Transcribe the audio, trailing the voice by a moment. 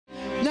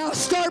Now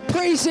start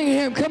praising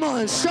him. Come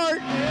on,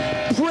 start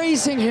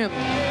praising him.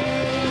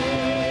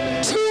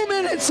 2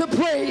 minutes of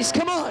praise.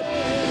 Come on.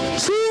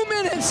 2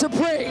 minutes of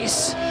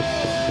praise.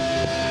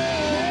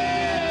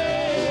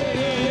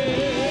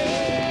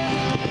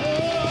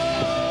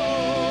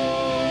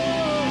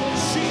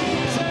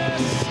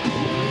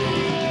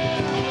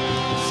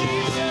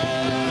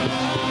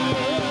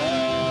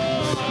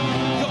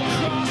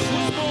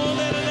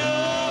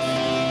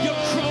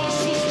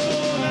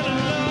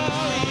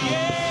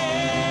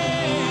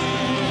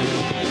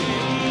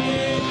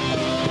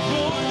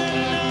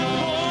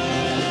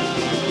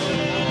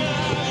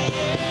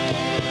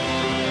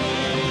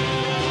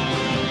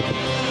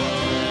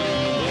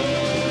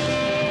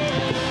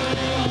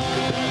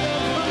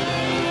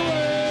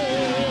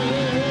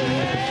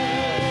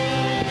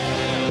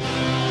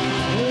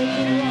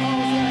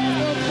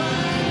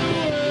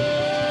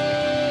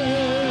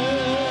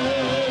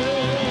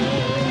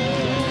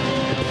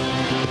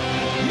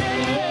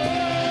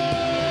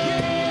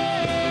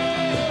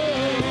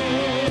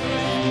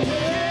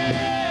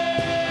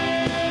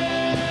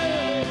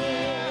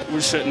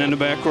 Sitting in the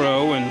back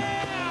row, and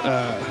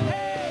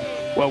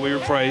while we were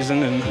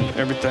praising and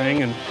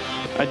everything, and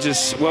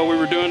while we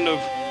were doing the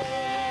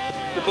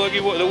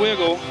boogie, the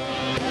wiggle,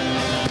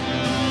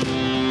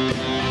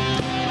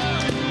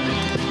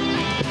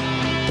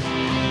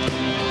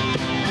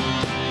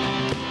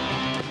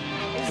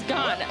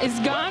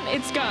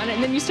 it's gone,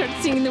 and then you start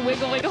singing the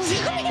wiggle wiggle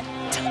song.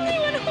 Totally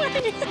went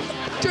away.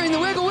 During the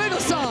wiggle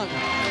wiggle song,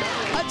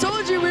 I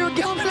told you we were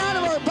coming out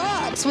of our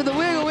box with the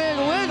wiggle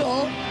wiggle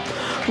wiggle,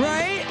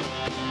 right?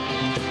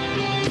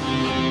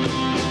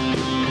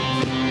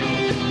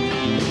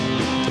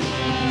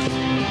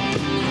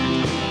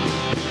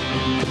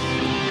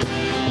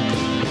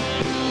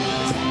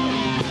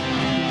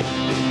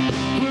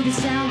 Hear the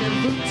sound of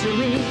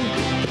victory.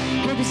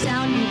 Hear the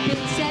sound you've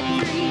been set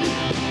free.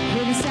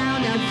 Hear the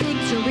sound of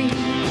victory.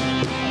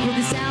 Hear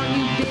the sound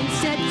you've been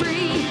set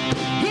free.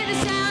 Hear the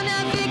sound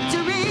of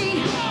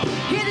victory.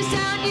 Hear the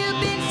sound you've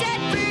been set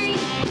free.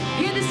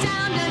 Hear the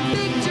sound of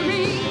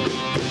victory.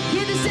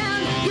 Hear the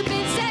sound you've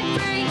been set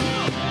free.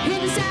 Hear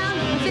the sound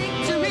of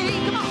victory.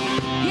 Come on.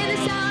 Hear the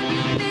sound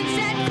you've been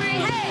set free.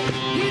 Hey,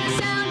 hear the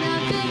sound of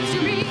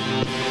victory.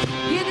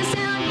 Hear the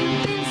sound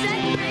you've been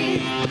set free.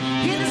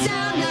 Hear the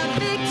sound of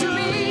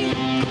victory.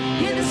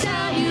 Hear the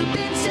sound you've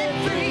been set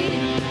free.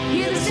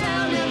 Hear the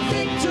sound of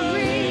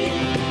victory.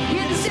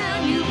 Hear the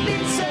sound you've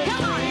been set.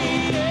 Come on.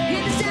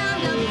 Hear the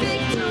sound of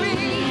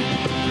victory.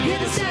 Hear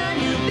the sound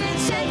you've been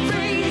set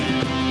free.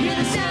 Hear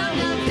the sound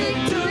of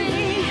victory.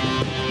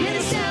 Hear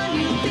the sound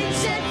you've been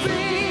set free.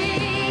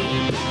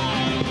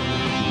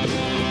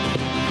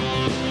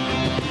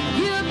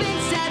 You've been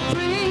set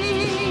free.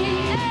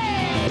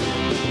 Hey.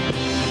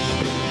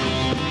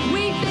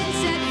 We've been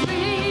set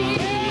free.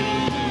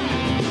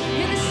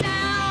 Hear the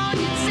sound,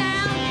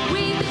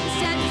 we've been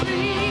set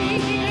free.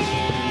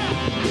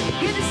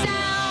 Hear the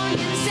sound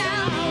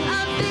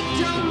of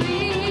victory.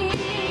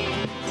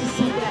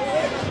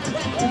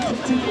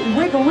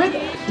 Wiggle,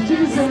 wiggle. Did you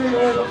just say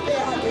wiggle?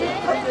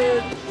 I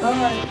did. All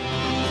right.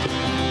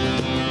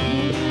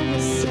 Hear the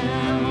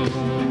sound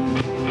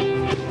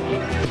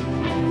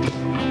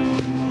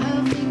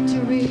of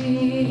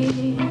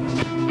victory.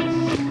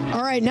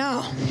 All right, now,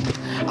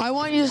 I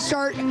want you to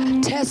start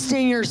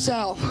testing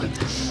yourself.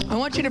 I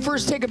want you to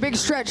first take a big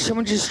stretch. I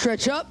want you to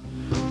stretch up.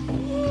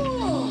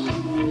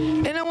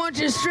 And I want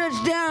you to stretch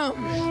down.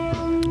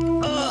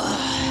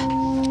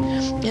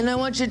 And I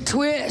want you to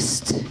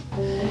twist.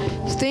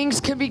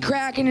 Things could be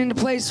cracking into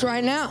place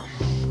right now.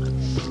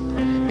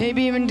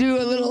 Maybe even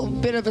do a little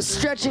bit of a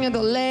stretching of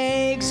the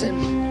legs and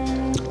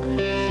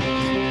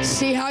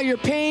see how your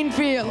pain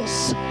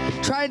feels.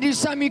 Try to do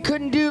something you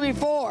couldn't do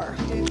before.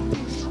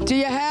 Do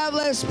you have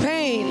less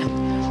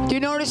pain? Do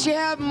you notice you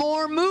have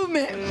more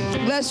movement,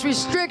 less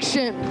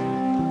restriction?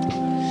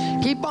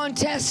 Keep on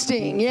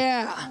testing,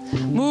 yeah.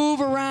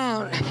 Move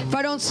around. If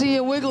I don't see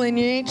you wiggling,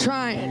 you ain't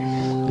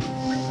trying.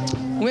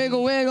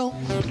 Wiggle, wiggle.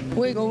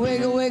 Wiggle,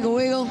 wiggle, wiggle,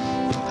 wiggle.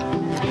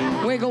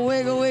 Wiggle,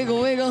 wiggle,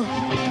 wiggle, wiggle.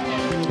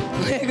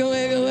 Wiggle,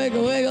 wiggle,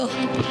 wiggle, wiggle.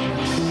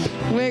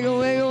 Wiggle,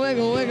 wiggle,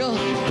 wiggle, wiggle.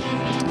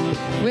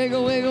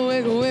 Wiggle, wiggle,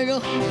 wiggle,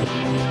 wiggle.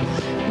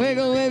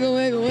 Wiggle, wiggle,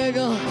 wiggle,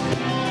 wiggle.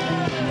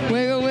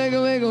 Wiggle,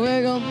 wiggle, wiggle,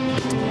 wiggle.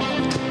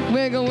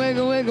 Wiggle,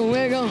 wiggle, wiggle,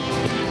 wiggle.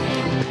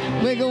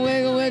 Wiggle,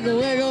 wiggle, wiggle,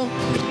 wiggle.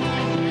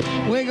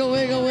 Wiggle,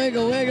 wiggle,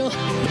 wiggle, wiggle.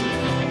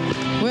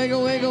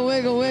 Wiggle, wiggle,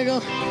 wiggle,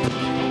 wiggle.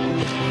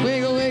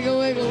 Wiggle, wiggle,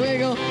 wiggle,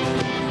 wiggle.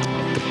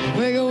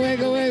 Wiggle,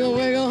 wiggle, wiggle,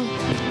 wiggle.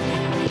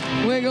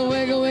 Wiggle,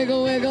 wiggle,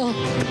 wiggle, wiggle.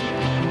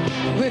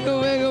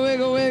 Wiggle, wiggle,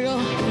 wiggle, wiggle.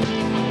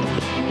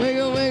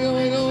 Wiggle, wiggle,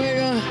 wiggle,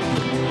 wiggle.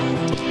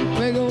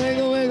 Wiggle,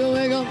 wiggle, wiggle,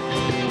 wiggle.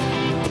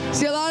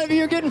 See, a lot of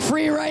you are getting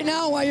free right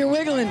now while you're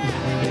wiggling.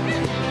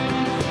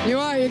 You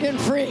are, you're getting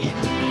free.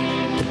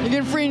 You're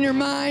getting free in your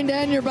mind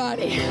and your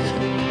body.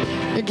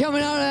 You're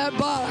coming out of that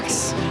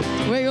box.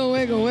 Wiggle,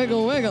 wiggle,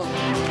 wiggle, wiggle.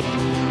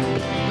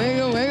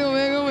 Wiggle, wiggle,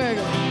 wiggle,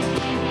 wiggle.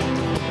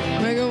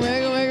 Wiggle,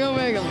 wiggle, wiggle,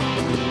 wiggle.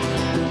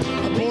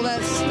 I'll pull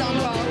that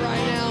stump out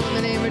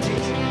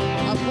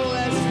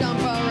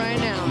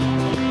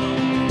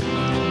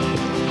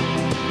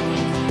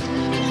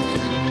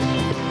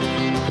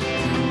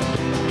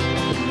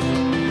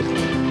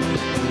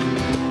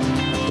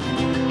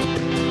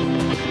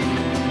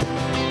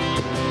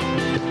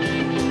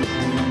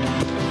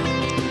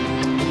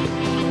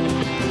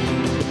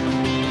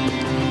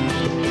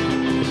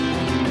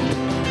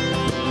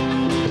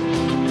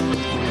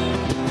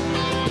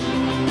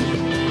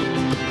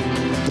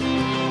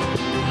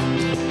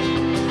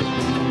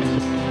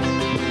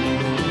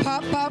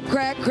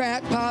crack,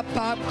 crack, pop,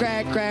 pop,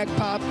 crack, crack,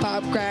 pop,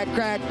 pop, crack,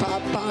 crack,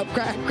 pop, pop,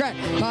 crack, crack,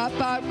 pop,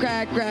 pop,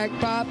 crack, crack,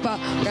 pop, pop,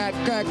 crack,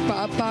 crack,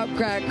 pop, pop,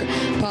 crack,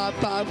 pop,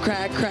 pop,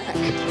 crack, crack.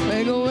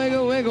 Wiggle,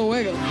 wiggle, wiggle,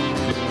 wiggle.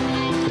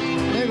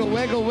 Wiggle,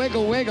 wiggle,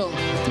 wiggle, wiggle.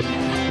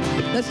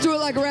 Let's do it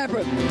like a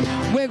rapper.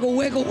 Wiggle,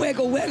 wiggle,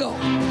 wiggle, wiggle.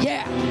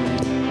 Yeah.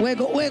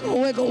 Wiggle, wiggle,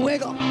 wiggle,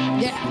 wiggle.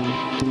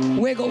 Yeah.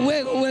 Wiggle,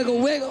 wiggle,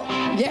 wiggle, wiggle.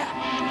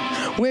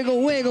 Yeah.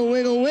 Wiggle, wiggle,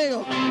 wiggle,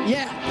 wiggle.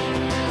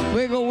 Yeah.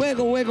 Wiggle,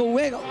 wiggle, wiggle,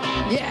 wiggle.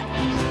 Yeah.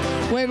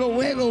 Wiggle,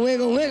 wiggle,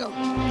 wiggle, wiggle.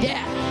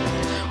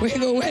 Yeah.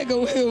 Wiggle, wiggle,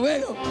 wiggle,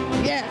 wiggle.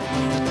 Yeah.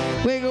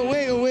 Wiggle,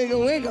 wiggle,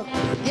 wiggle, wiggle.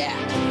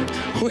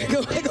 Yeah.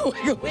 Wiggle, wiggle,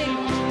 wiggle, wiggle.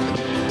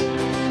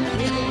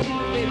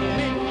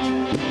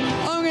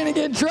 I'm gonna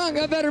get drunk.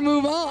 I better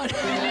move on.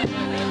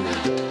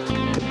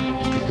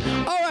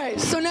 All right,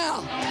 so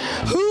now,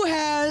 who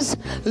has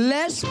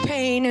less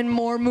pain and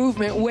more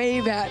movement?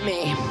 Wave at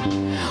me.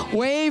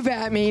 Wave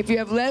at me if you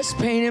have less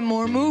pain and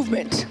more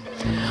movement.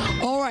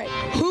 All right,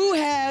 who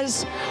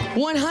has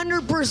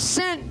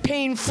 100%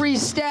 pain-free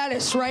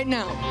status right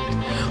now?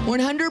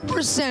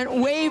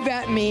 100%, wave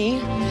at me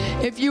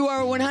if you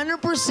are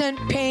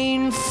 100%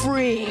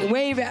 pain-free.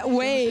 Wave.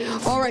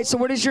 All right, so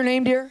what is your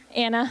name, dear?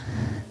 Anna.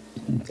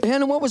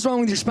 Anna, what was wrong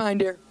with your spine,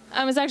 dear?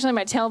 It was actually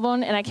my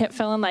tailbone, and I kept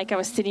feeling like I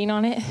was sitting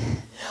on it.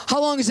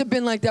 How long has it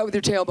been like that with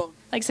your tailbone?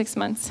 Like 6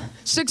 months.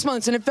 6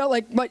 months, and it felt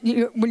like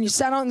when you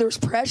sat on, there was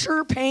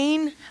pressure,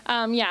 pain?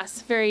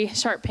 Yes, very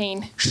sharp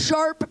pain.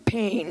 Sharp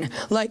pain,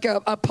 like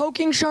a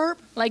poking sharp?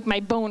 Like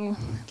my bone,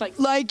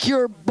 like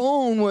your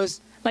bone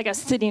was... Like I was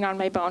sitting on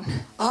my bone.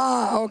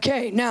 Ah,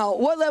 okay. Now,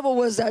 what level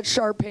was that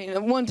sharp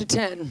pain, 1 to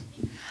 10?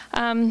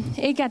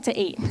 It got to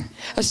 8.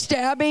 A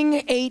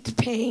stabbing 8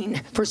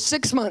 pain for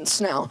 6 months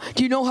now.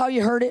 Do you know how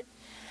you heard it?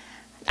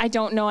 I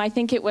don't know. I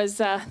think it was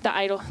the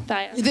idol.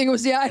 You think it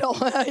was the idol?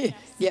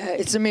 Yeah,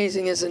 it's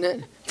amazing, isn't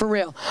it? For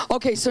real.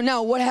 Okay, so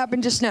now what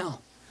happened just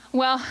now?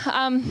 Well,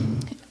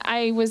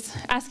 I was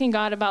asking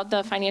God about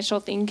the financial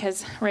thing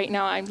because right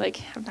now I'm like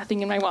have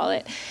nothing in my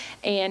wallet,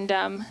 and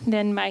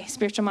then my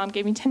spiritual mom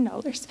gave me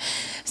 $10,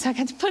 so I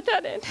got to put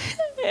that in.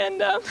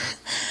 And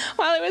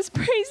while I was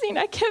praising,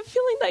 I kept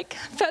feeling like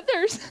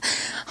feathers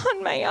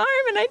on my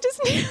arm, and I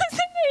just knew it was an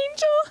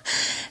angel.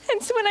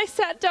 And so when I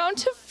sat down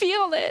to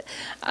feel it,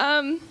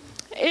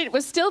 it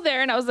was still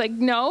there, and I was like,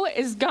 "No,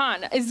 it's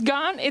gone, it's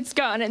gone, it's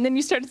gone." And then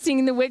you started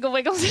singing the wiggle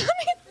wiggle song.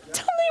 It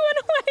totally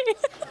went away.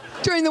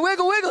 During the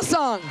wiggle wiggle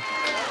song.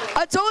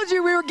 I told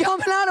you we were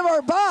coming out of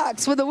our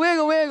box with the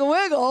wiggle wiggle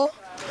wiggle,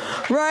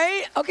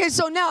 right? Okay,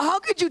 so now how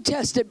could you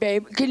test it,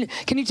 babe? Can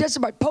you test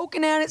it by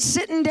poking at it,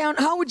 sitting down?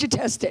 How would you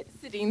test it?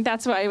 Sitting.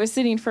 That's why I was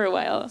sitting for a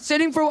while.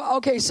 Sitting for a while.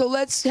 Okay, so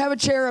let's have a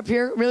chair up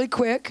here really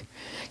quick.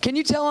 Can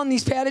you tell on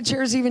these padded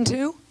chairs even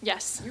too?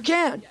 Yes. You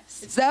can?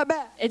 Yes. It's that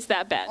bad? It's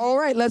that bad. All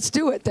right, let's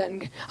do it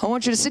then. I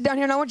want you to sit down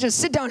here, and I want you to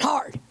sit down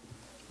hard.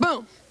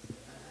 Boom.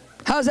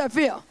 How's that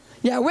feel?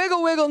 Yeah,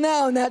 wiggle, wiggle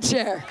now in that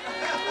chair.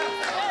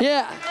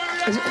 Yeah.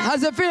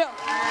 How's it feel?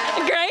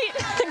 Great.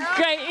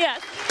 Great, yes.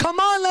 Come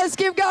on, let's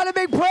give God a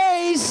big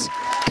praise.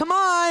 Come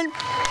on.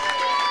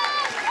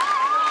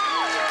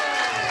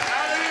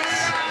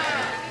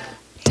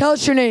 Tell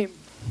us your name.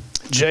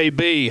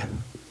 JB.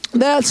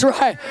 That's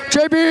right.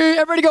 JB,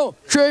 everybody go.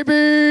 JB.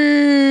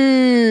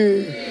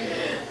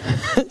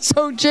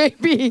 So,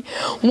 JB,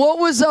 what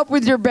was up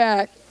with your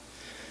back?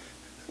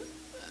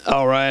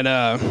 All right.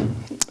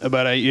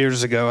 About 8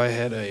 years ago, I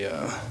had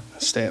a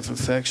staph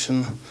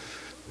infection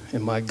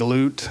in my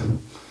glute.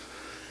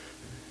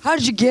 How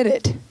did you get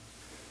it?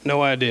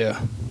 No idea.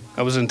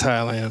 I was in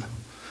Thailand.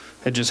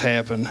 It just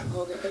happened.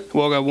 Okay. I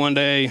woke up one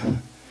day,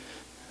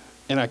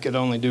 and I could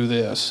only do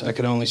this. I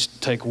could only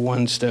take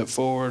one step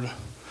forward.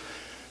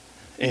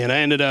 And I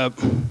ended up...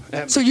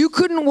 So you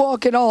couldn't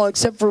walk at all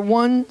except for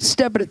one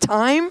step at a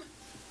time?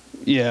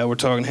 Yeah, we're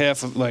talking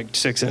half of like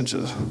 6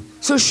 inches.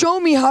 So show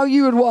me how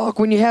you would walk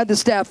when you had the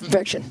staph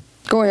infection.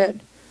 Go ahead.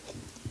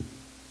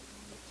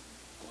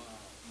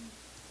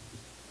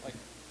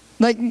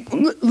 Like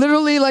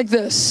literally like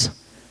this.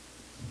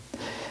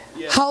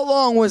 Yeah. How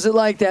long was it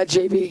like that,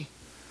 JB?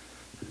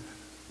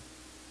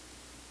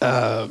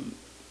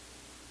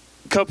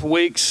 Couple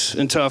weeks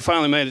until I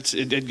finally made it.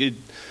 It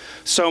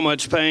so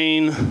much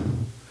pain.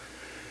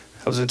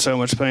 I was in so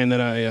much pain that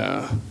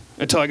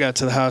until I got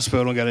to the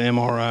hospital and got an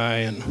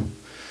MRI. And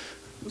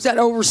Was that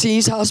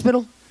overseas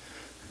hospital?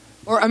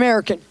 Or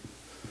American?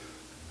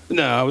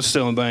 no, I was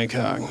still in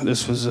Bangkok.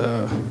 This was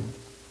a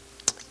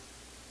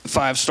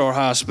 5-star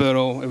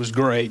hospital. It was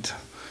great.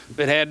 If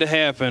it had to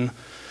happen,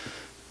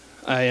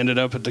 I ended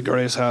up at the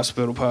greatest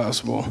hospital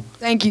possible.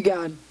 Thank you,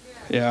 God.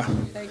 Yeah.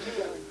 Thank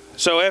you, God.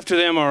 So after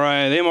the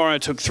MRI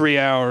took 3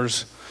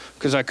 hours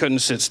because I couldn't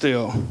sit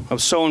still. I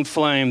was so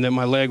inflamed that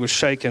my leg was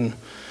shaking,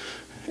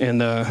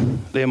 and the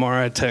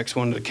MRI techs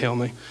wanted to kill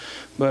me.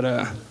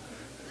 But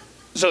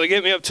so they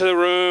get me up to the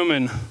room,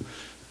 and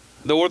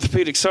the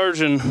orthopedic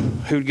surgeon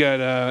who got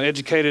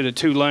educated at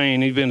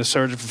Tulane, he'd been a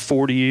surgeon for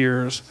 40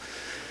 years.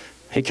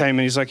 He came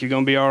in, he's like, "You're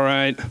going to be all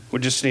right. We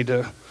just need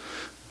to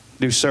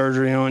do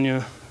surgery on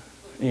you."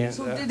 And,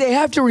 So did they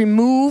have to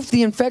remove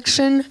the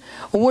infection?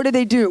 Or what did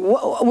they do?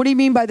 What do you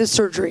mean by the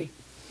surgery?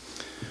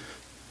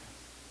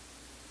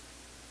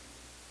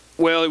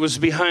 Well, it was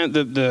behind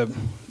the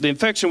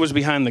infection was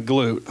behind the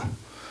glute.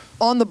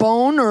 On the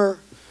bone or?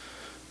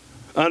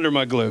 Under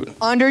my glute.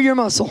 Under your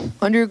muscle,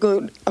 under your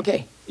glute.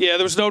 Okay. Yeah,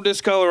 there was no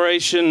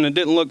discoloration. It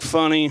didn't look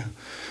funny.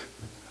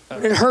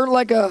 It hurt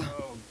like a...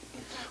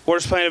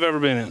 Worst pain I've ever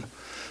been in.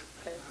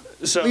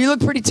 So Well, you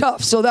look pretty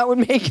tough, so that would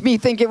make me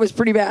think it was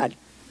pretty bad.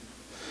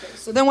 Okay,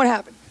 so then what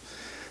happened?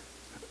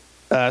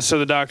 So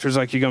the doctor's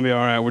like, "You're gonna be all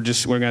right. We're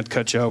gonna have to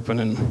cut you open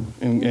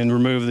and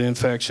remove the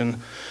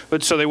infection."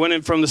 But so they went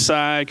in from the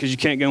side because you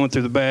can't go in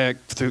through the back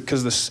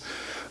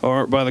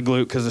or by the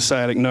glute because the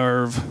sciatic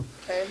nerve.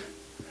 Okay.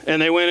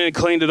 And they went in and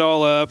cleaned it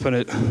all up, and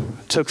it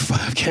took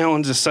 5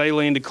 gallons of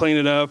saline to clean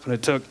it up, and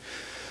it took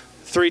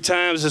 3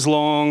 times as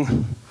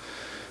long.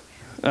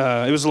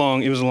 It was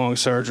long. It was a long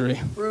surgery.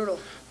 Brutal.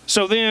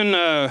 So then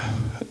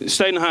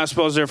stayed in the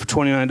hospital. I was there for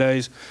 29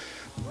 days.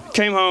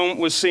 Came home,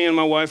 was seeing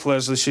my wife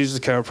Leslie. She's a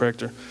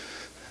chiropractor.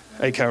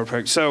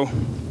 So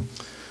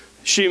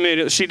she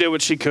did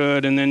what she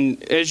could, and then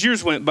as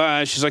years went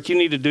by, she's like, "You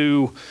need to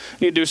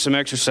do some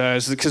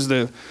exercise," because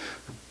the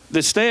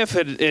staff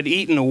had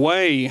eaten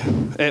away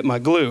at my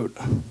glute,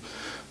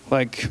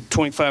 like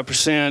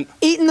 25%.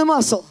 Eating the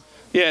muscle.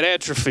 Yeah, it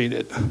atrophied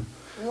it.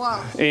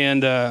 Wow.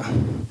 And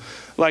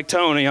like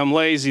Tony, I'm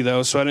lazy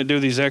though, so I didn't do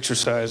these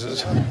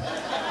exercises.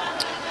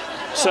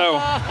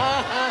 So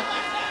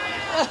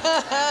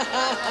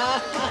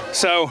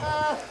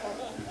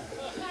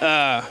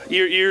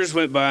years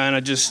went by, and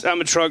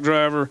I'm a truck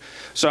driver,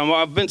 so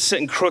I've been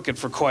sitting crooked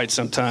for quite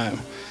some time.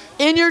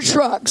 In your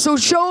truck. So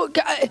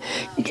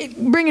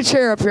bring a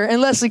chair up here. And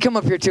Leslie, come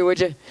up here too, would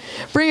you?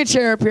 Bring a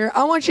chair up here.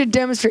 I want you to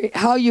demonstrate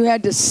how you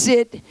had to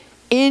sit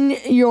in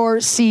your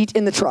seat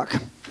in the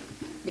truck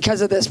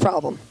because of this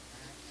problem.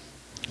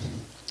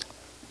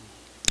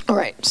 All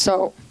right,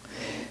 so.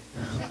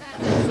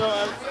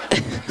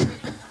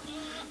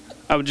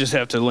 I would just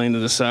have to lean to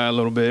the side a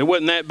little bit. It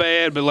wasn't that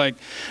bad, but like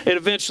it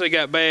eventually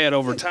got bad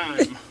over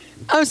time.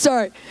 I'm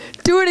sorry.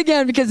 Do it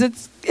again because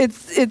it's.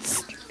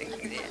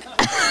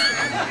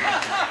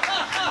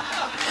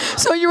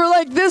 So you were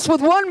like this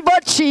with one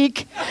butt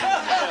cheek,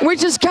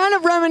 which is kind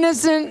of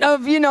reminiscent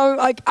of,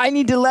 like I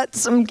need to let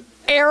some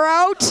air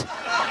out.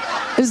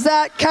 Is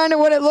that kind of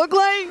what it looked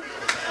like?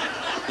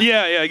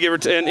 Yeah, give her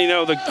and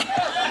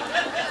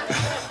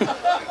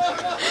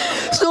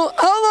So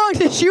how long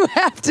did you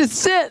have to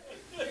sit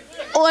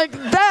like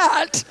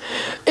that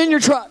in your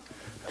truck?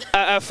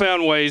 I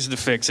found ways to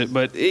fix it,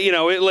 but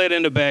it led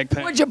into back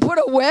pain. Would you put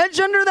a wedge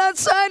under that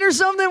side or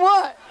something?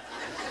 What?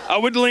 I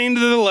would lean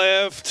to the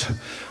left,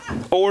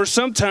 or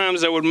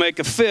sometimes I would make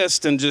a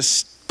fist and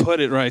just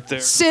put it right there.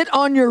 Sit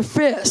on your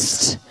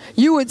fist.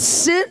 You would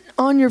sit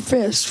on your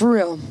fist, for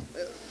real,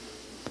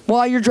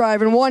 while you're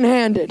driving,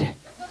 one-handed.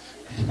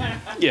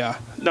 Yeah,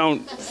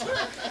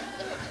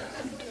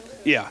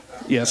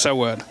 yes, I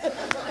would.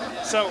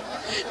 So.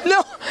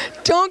 No,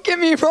 don't get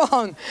me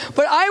wrong,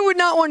 but I would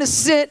not want to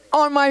sit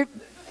on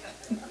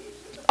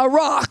a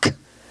rock.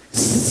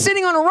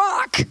 Sitting on a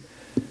rock.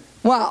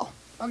 Wow.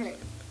 Okay.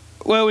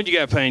 Well, when you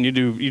got pain, you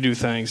do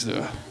things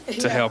to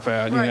help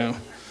out, right.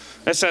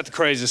 That's not the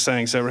craziest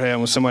thing that's ever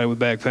happened with somebody with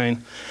back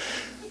pain.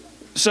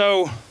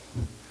 So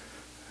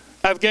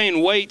I've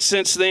gained weight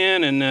since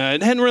then, and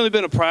it hadn't really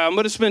been a problem,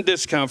 but it's been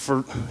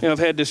discomfort. I've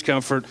had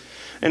discomfort.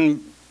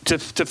 And to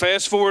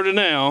fast forward to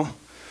now,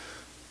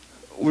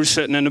 we're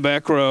sitting in the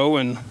back row,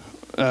 and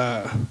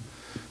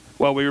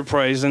while we were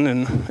praising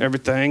and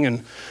everything,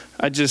 and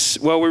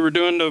while we were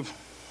doing the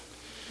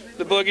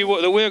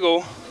boogie, the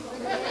wiggle,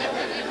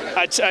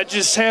 I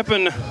just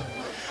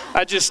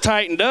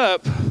tightened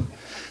up,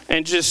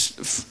 and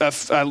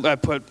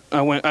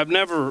I've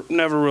never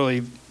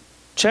really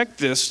checked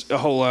this a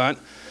whole lot,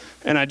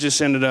 and I just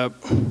ended up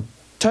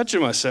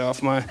touching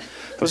myself. I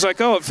was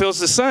like, oh, it feels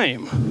the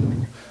same.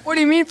 What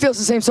do you mean it feels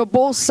the same? So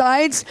both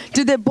sides?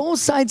 Did both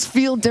sides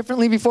feel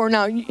differently before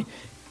now?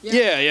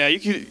 Yeah, you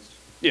could.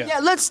 Yeah. Yeah,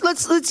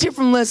 let's hear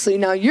from Leslie.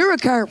 Now, you're a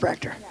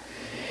chiropractor. Yeah.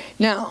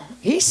 Now,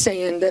 he's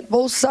saying that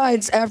both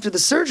sides after the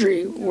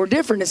surgery were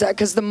different. Is that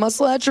because the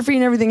muscle atrophy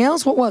and everything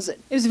else? What was it?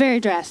 It was very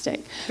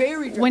drastic.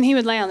 Very drastic. When he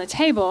would lay on the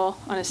table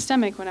on his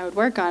stomach when I would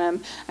work on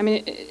him, I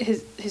mean,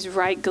 his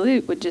right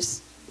glute would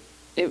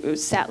it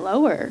sat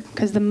lower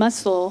because the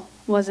muscle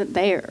wasn't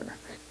there.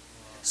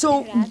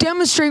 So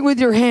demonstrate with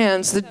your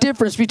hands the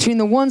difference between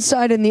the one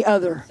side and the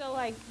other. So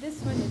like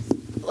this one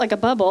is like a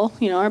bubble,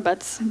 our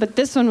butts, but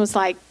this one was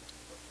like.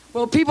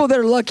 Well, people that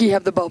are lucky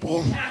have the bubble.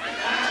 Well,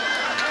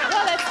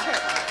 that's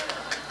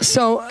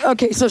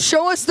true. So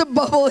show us the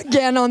bubble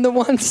again on the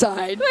one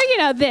side.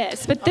 Well,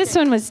 this, but this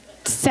one was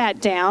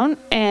sat down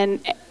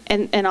and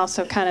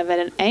also kind of at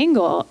an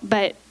angle,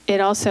 but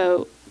it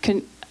also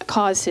can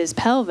cause his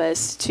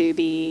pelvis to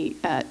be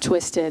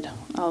twisted.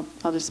 I'll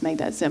just make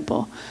that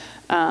simple.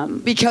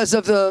 Because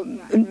of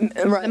the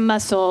right.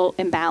 muscle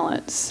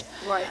imbalance.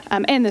 Right.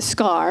 And the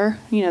scar,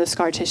 the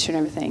scar tissue and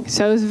everything.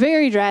 So it was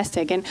very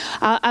drastic. And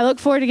I look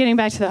forward to getting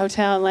back to the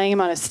hotel and laying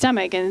him on his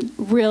stomach and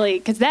really,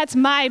 because that's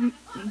my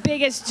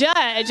biggest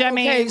judge. I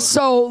mean. Okay,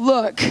 so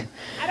look.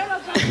 I don't know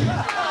if I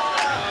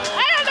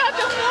don't know if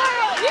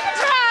tomorrow. You can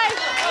try.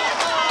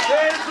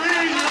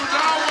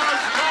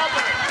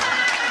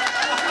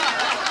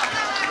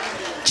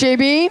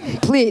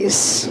 JB,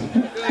 please.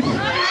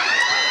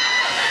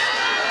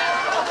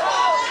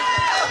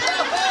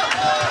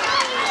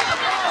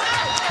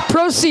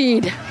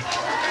 Proceed.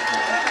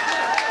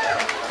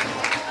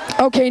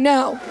 Okay,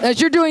 now, as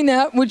you're doing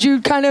that, would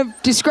you kind of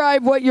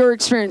describe what you're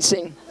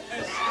experiencing?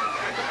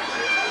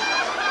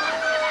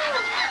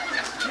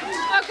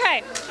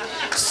 Okay.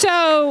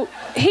 So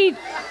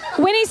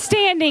when he's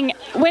standing,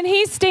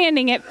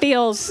 it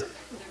feels,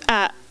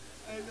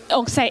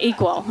 I'll say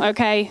equal,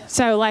 okay?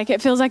 So like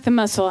it feels like the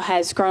muscle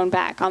has grown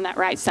back on that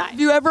right side. Have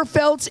you ever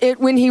felt it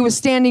when he was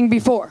standing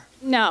before?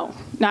 No,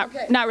 not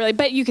really,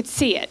 but you could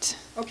see it.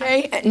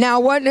 Okay, now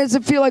what does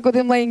it feel like with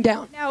him laying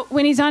down? Now,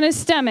 when he's on his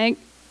stomach,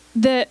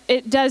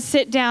 it does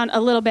sit down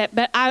a little bit,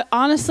 but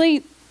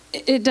honestly,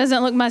 it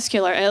doesn't look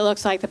muscular. It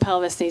looks like the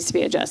pelvis needs to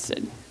be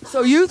adjusted.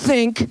 So you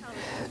think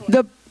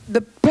the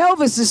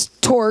pelvis is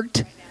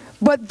torqued,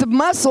 but the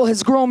muscle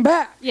has grown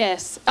back?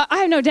 Yes, I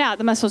have no doubt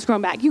the muscle's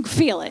grown back. You can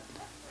feel it.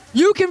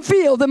 You can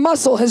feel the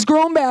muscle has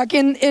grown back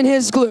in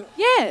his glute?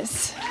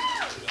 Yes.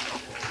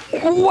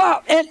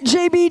 Wow, and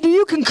JB, do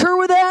you concur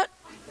with that?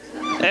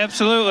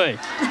 Absolutely.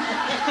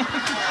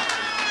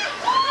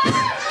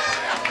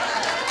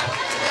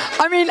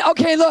 I mean,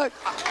 okay, look,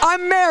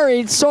 I'm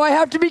married, so I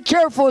have to be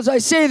careful as I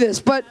say this,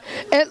 but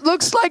it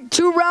looks like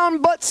 2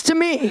 round butts to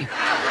me.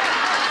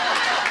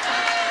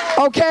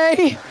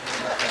 Okay?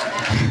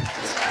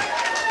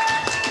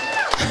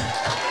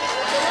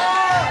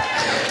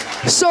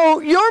 So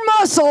your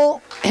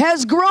muscle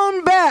has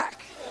grown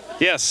back.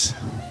 Yes.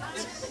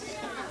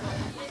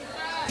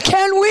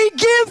 Can we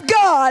give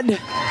God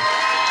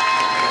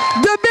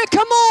the big,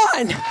 come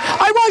on.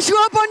 I want you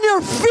up on your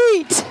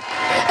feet,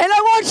 and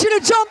I want you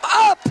to jump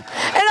up, and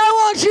I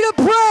want you to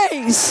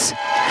praise.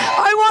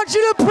 I want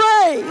you to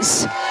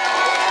praise.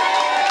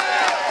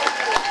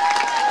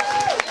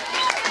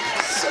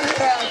 So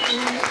happy.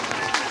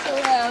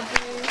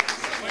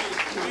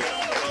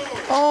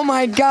 Oh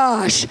my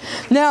gosh.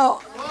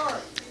 Now,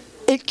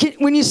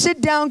 when you sit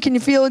down, can you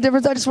feel a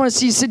difference? I just want to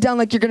see you sit down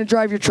like you're going to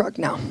drive your truck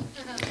now.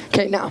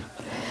 Okay, now,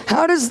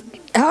 how does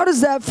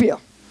that feel?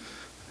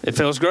 It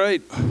feels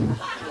great. Do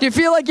you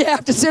feel like you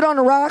have to sit on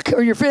a rock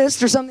or your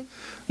fist or something?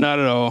 Not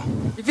at all.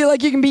 You feel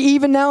like you can be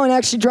even now and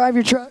actually drive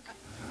your truck?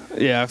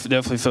 Yeah, I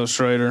definitely feel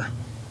straighter.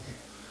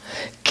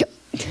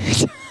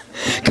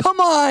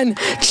 Come on,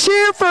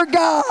 cheer for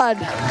God.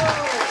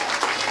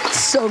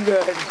 So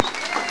good. So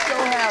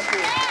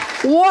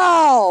happy.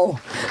 Wow.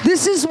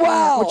 This is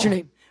wow. What's your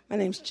name? My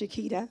name's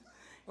Chiquita.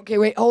 Okay,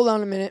 wait, hold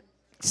on a minute.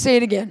 Say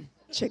it again.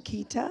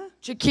 Chiquita.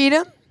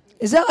 Chiquita?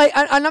 Is that like,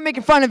 I'm not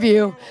making fun of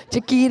you.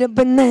 Chiquita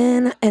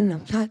banana, and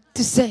I'm not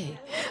to say.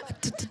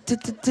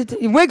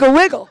 Wiggle,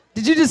 wiggle.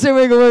 Did you just say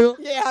wiggle, wiggle?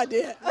 Yeah, I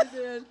did.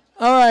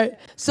 All right.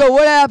 So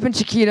what happened,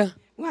 Chiquita?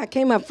 Well, I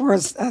came up for a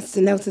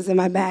stenosis in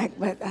my back,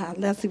 but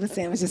Leslie was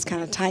saying it was just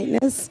kind of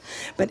tightness.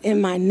 But in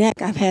my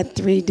neck, I've had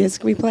 3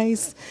 discs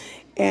replaced,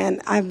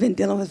 and I've been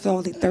dealing with it for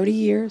only 30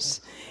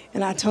 years.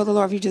 And I told the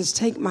Lord, if you just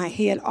take my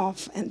head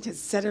off and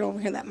just set it over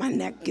here, let my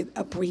neck get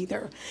a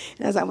breather.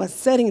 And as I was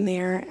sitting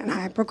there, and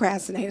I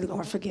procrastinated,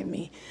 Lord, forgive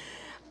me,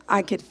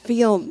 I could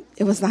feel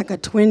it was like a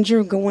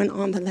twinger going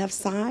on the left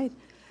side.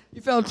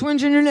 You felt a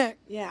twinge in your neck?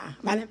 Yeah,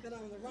 but I didn't feel it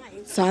on the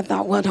right. So I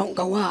thought, well, don't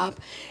go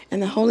up.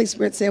 And the Holy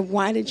Spirit said,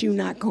 why did you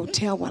not go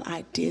tell what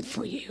I did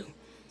for you?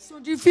 So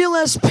do you feel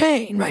less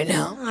pain right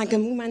now? I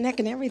can move my neck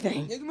and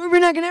everything. You can move your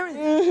neck and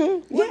everything?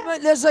 Mm-hmm. Yeah.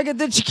 But that's like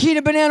the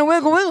Chiquita Banana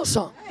Wiggle Wiggle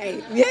song.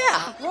 Hey,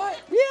 yeah. Right.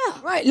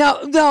 Yeah. Right.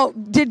 Now,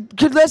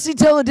 could Leslie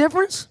tell a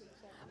difference?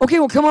 Okay,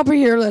 well, come up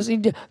here,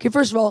 Leslie. Okay,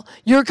 first of all,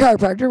 you're a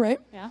chiropractor, right?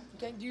 Yeah.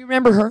 Okay, do you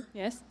remember her?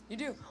 Yes. You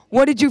do.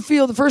 What did you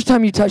feel the first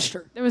time you touched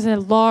her? There was a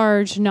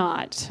large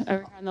knot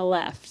over on the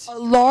left. A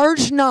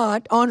large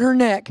knot on her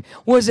neck.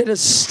 Was it a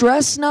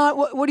stress knot?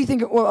 What do you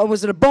think?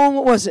 Was it a bone?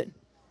 What was it?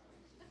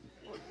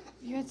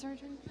 You had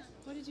surgery?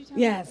 What did you tell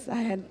me? Yes,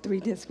 I had 3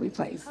 discs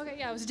replaced. Okay,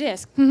 yeah, it was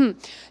disc. Mm-hmm.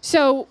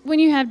 So when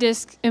you have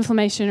disc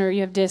inflammation or you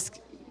have disc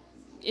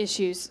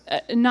issues,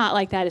 not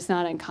like that is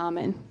not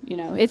uncommon. You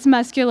know, it's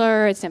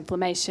muscular, it's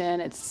inflammation,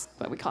 it's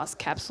what we call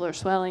capsular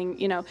swelling.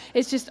 You know,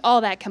 it's just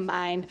all that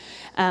combined.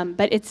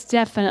 But it's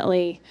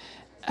definitely,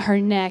 her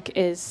neck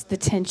is, the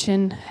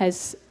tension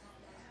has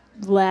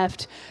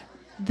left.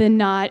 The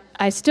knot,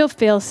 I still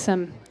feel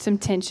some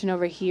tension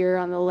over here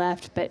on the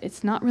left, but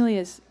it's not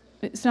really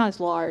it's not as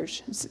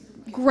large. It's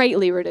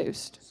greatly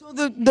reduced. So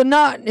the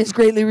knot is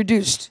greatly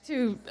reduced.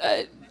 To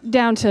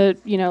down to,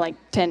 like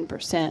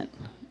 10%.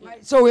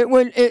 Right. So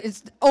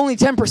it's only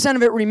 10%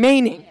 of it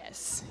remaining.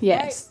 Yes.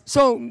 Right.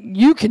 So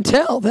you can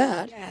tell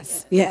that.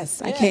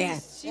 Yes, I can.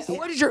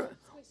 What is your?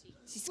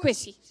 She's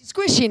squishy. She's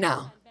squishy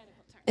now.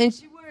 And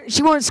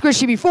She wasn't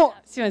squishy before.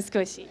 She was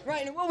squishy.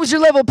 Right, and what was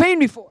your level of pain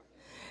before?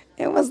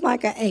 It was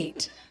like an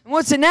 8. And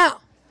what's it now?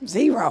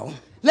 0.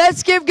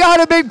 Let's give God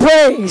a big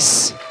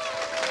praise. All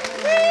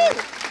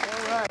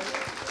right.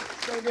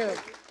 So good.